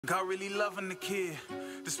God really loving the kid,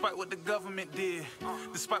 despite what the government did,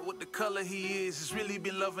 despite what the color he is, it's really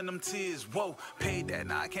been loving them tears. Whoa, paid that,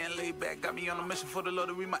 now I can't lay back. Got me on a mission for the Lord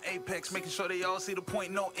to read my apex, making sure they all see the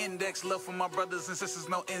point, no index. Love for my brothers and sisters,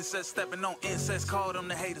 no incest, stepping on incest, call them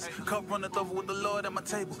the haters. Cup runneth over with the Lord at my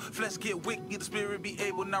table. Flesh get wicked, the spirit be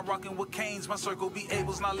able. Not rocking with canes, my circle be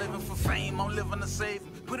able. Not living for fame, I'm living to save him.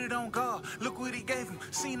 Put it on God, look what he gave him.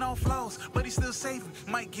 Seen all flaws, but he still save him.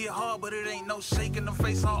 Might get hard, but it ain't no shaking. The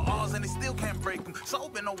face all ours and they still can't break them. Soul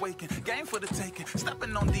been awakened, game for the taking.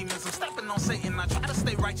 Stepping on demons, I'm stepping on Satan. I try to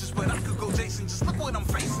stay righteous, but I could go Jason. Just look what I'm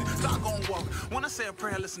facing. God gon' walk. When I say a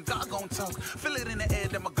prayer, listen, God gon' talk. Feel it in the air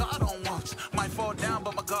that my God don't watch. Might fall down,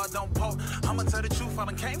 but my God don't poke. I'ma tell the truth, I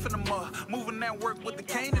done came from the mud. Moving that work with the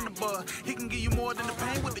cane in the bud. He can give you more than the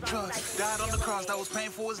pain with the drugs. Died on the cross, that was pain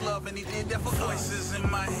for his love, and he did that for voices in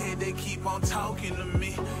my head, they keep on talking to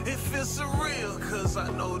me. It feels surreal, cause I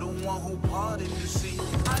know the one who parted the sea.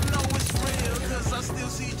 I know it's real, cause I still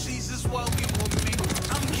see Jesus walking with me.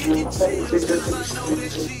 I'm getting chills, cause I know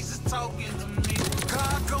that Jesus talking to me.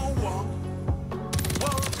 God gon' walk.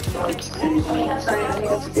 Whoa, God gon'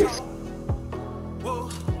 talk. Whoa,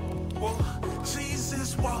 whoa,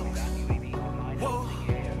 Jesus walks. Whoa,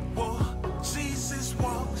 whoa, Jesus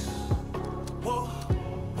walks. Whoa,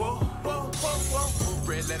 whoa, whoa, whoa, whoa.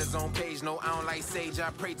 Red letters on page, no, I don't like sage. I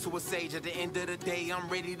pray to a sage. At the end of the day, I'm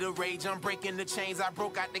ready to rage. I'm breaking the chains, I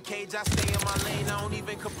broke out the cage. I stay in my lane, I don't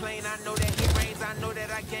even complain. I know that he reigns, I know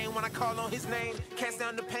that I gain when I call on his name. Cast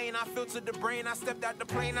down the pain, I filtered the brain. I stepped out the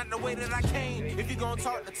plane, not the way that I came. If you gon'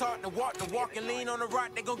 talk the talk, the walk and lean on the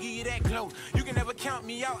rock, they gon' give you that glow. You can never count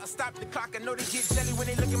me out, I stop the clock. I know they get jelly when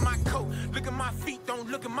they look at my coat. Look at my feet, don't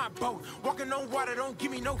look at my boat. Walking on water, don't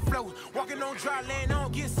give me no flow. Walking on dry land, I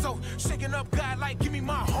don't get soaked. Shaking up God like give me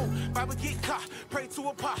my hope. Bible get caught, pray to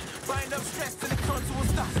a pot. Bind up stress till it comes to a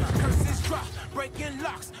stop. Curses drop, breaking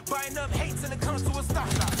locks. Bind up hate till it comes to a stop.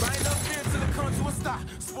 Bind up fear till it comes to a stop.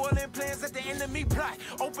 Spoiling plans at the enemy plot.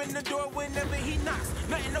 Open the door whenever he knocks.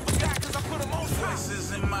 Nothing over that cause I put him on top.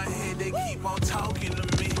 Voices in my head, they keep on talking to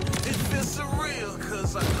me. It feels surreal,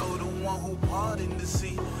 cause I know the one who parted the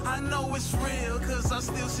sea. I know it's real, cause I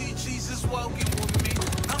still see Jesus walking with me.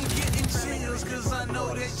 I'm getting chills, cause I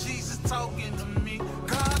know that Jesus talking to me.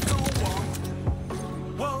 God gon' walk.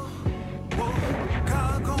 Whoa, whoa,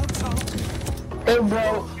 God gon' talk. Hey,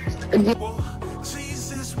 bro. Whoa,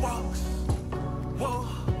 Jesus walks. Whoa,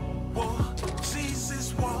 whoa,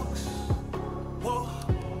 Jesus walks. Whoa,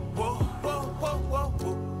 whoa, whoa, whoa, whoa,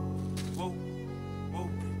 whoa, whoa,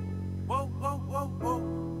 whoa, whoa, whoa, whoa, whoa,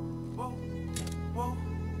 whoa,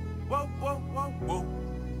 whoa, whoa, whoa, whoa,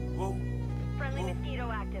 whoa. Friendly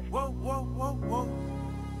mosquito active. Whoa, whoa, whoa, whoa.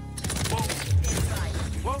 Whoa,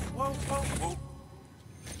 whoa, whoa, whoa, whoa.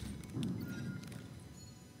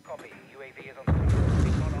 Copy. UAV is on the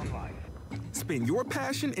online. Spin your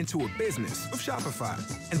passion into a business with Shopify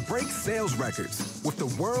and break sales records with the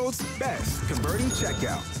world's best converting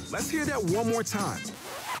checkout. Let's hear that one more time.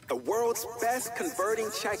 The world's best converting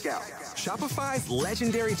checkout. Shopify's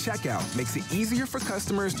legendary checkout makes it easier for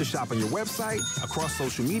customers to shop on your website, across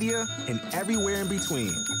social media, and everywhere in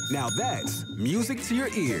between. Now that's music to your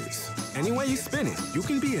ears. Any way you spin it, you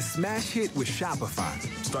can be a smash hit with Shopify.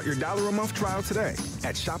 Start your $1 a month trial today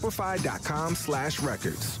at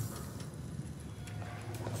shopify.com/records.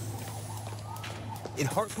 In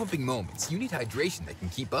heart-pumping moments, you need hydration that can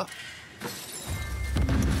keep up.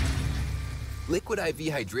 Liquid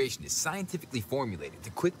IV hydration is scientifically formulated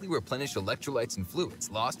to quickly replenish electrolytes and fluids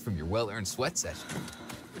lost from your well-earned sweat session.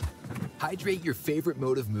 Hydrate your favorite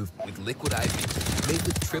mode of movement with Liquid IV, made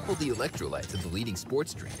with triple the electrolytes of the leading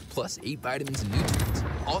sports drink, plus 8 vitamins and nutrients.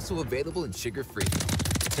 Also available and sugar-free.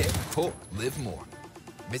 Hit, pull, live more.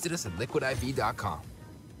 Visit us at liquidiv.com.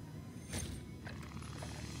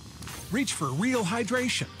 Reach for real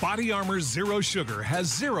hydration. Body Armor's Zero Sugar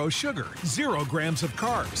has zero sugar, 0 grams of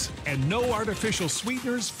carbs, and no artificial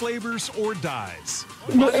sweeteners, flavors, or dyes.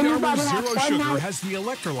 Body Armor's Zero Sugar has the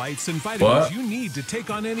electrolytes and vitamins you need to take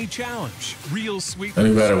on any challenge. Real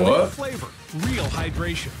sweetness, real flavor, real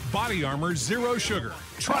hydration. Body Armor Zero Sugar.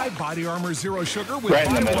 Try Body Armor Zero Sugar with buy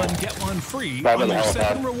one, get one free on your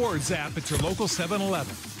 7 Rewards app at your local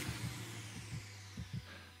 7-Eleven.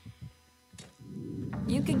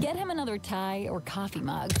 You could get him another tie or coffee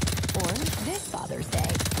mug. Or this Father's Day,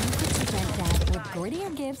 you could present Dad with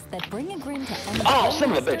grittier gifts that bring a grin to any. Oh,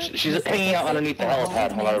 son of a bitch. She's hanging out underneath the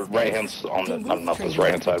helipad on the right hand on the, I don't know if it's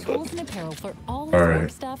right hand side, but. Tools and apparel for all his work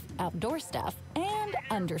stuff, outdoor stuff, and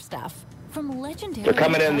under stuff. From legendary. They're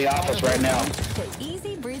coming in the office right now. To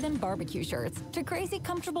easy breathing barbecue shirts to crazy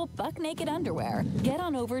comfortable buck naked underwear. Get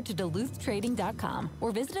on over to DuluthTrading.com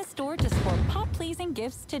or visit a store to support pop pleasing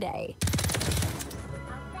gifts today.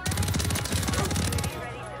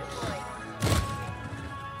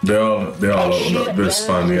 They're all over this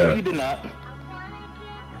fun, yeah.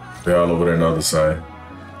 They're all over there on the other side.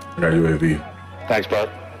 I got UAV. Thanks, bud.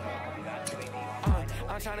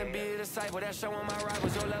 I'm trying to be a disciple that's showing my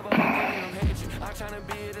rivals your level. I'm trying to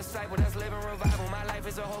be a disciple that's living revival. My life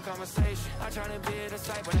is a whole conversation. I'm trying to be a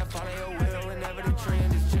disciple that follow your will whenever the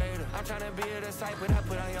trend is jaded. I'm trying to be a disciple that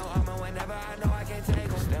put on your armor whenever I know I can't take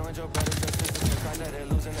them. Stand with your brothers and sisters and cry that they're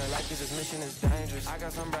losing their life 'cause this mission is dangerous. I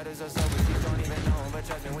got some brothers that's overseas, don't even know them, but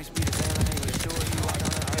trust me, we speak the same language. Sure, you out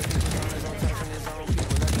on the earth, you just on his own touch from his own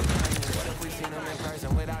people. That's the thing. What if we seen them in person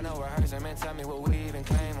without no rehearsing? Man, tell me what we even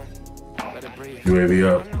claim them. Let it breathe. UAV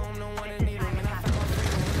up.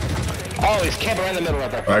 Oh, he's camping right in the middle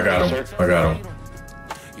right there. I got him. I got him.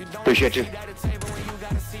 Appreciate you.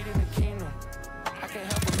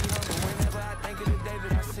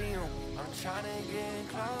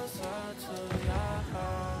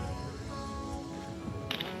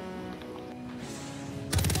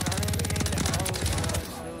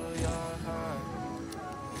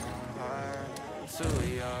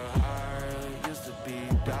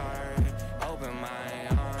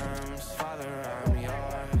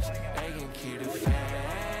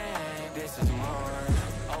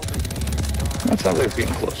 That sounds like it's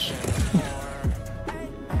getting close.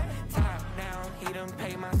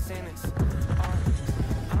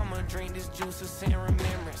 I'ma drink this juice of sin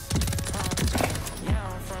remembrance. Yeah,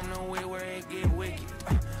 I'm from nowhere where it get wicked.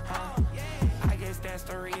 I guess that's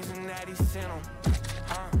the reason that he sent him.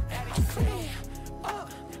 I'm free.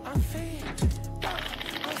 I'm free.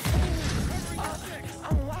 I'm free.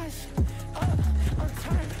 I'm wise. I'm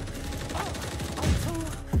turned. I'm too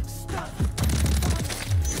stuck.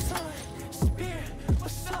 Son, spirit,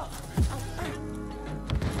 what's up?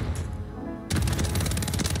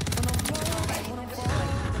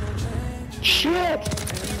 Shit!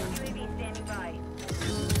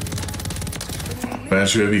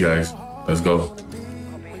 Fast UAV, guys. Let's go.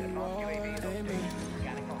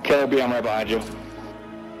 Killer B, I'm right behind you.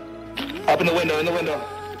 Up in the window, in the window.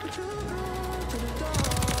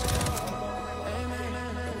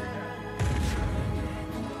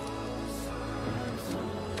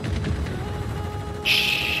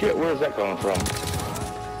 Shit, where is that coming from?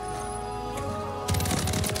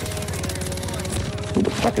 Who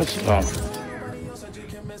the fuck is... Oh.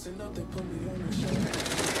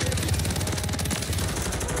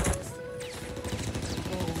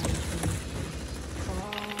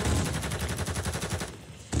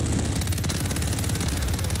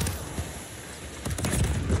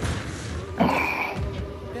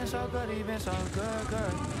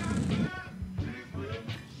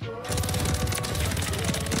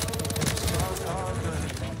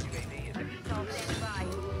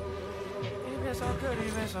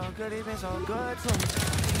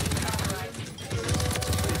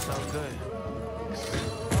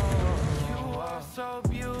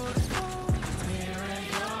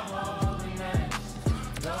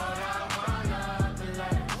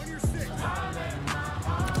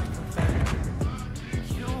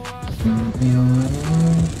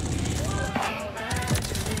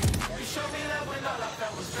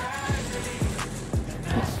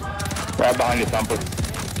 Right behind you, Thumper.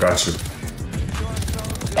 Gotcha.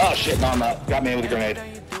 Oh shit, no I'm not. Got me with a grenade.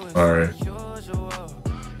 Alright.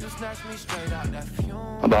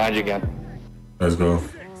 I'm behind you again. Let's go.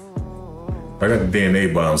 I got the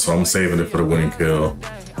DNA bomb, so I'm saving it for the winning kill.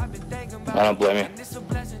 I don't blame you.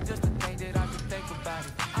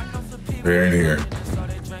 They're in here.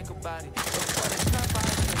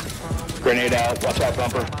 Grenade out. Watch out,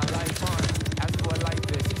 Thumper.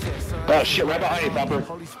 Oh shit, right behind you, Thumper.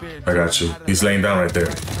 I got you. He's laying down right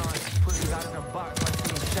there.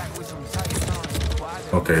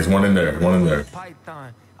 Okay, there's one in there. One in there.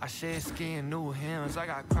 I shed skin, new hymns, I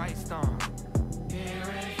got Christ on. You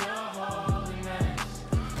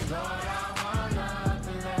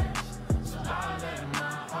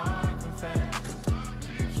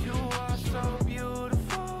are so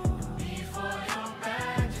beautiful before your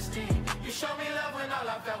majesty. You showed me love when all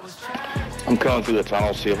I felt was tragedy. I'm coming through the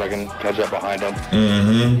tunnel, see if I can catch up behind him.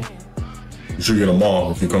 Mm-hmm. You should get them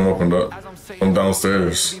all if you come up and from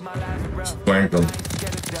downstairs. Just flank them.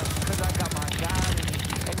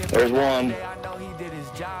 There's one.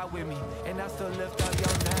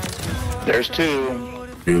 There's two.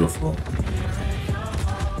 Beautiful.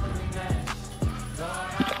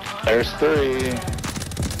 There's three.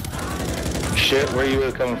 Shit, where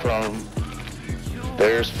you coming from?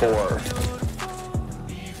 There's 4.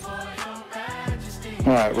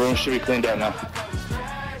 Alright, room should be cleaned out now.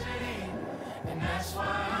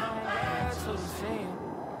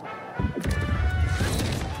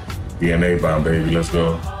 DNA bomb, baby. Let's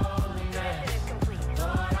go.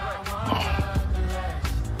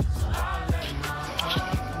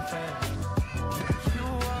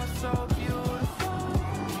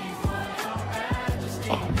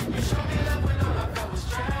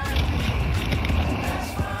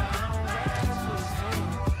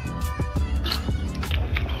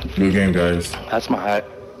 Good game, guys. That's my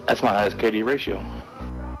highest KD ratio.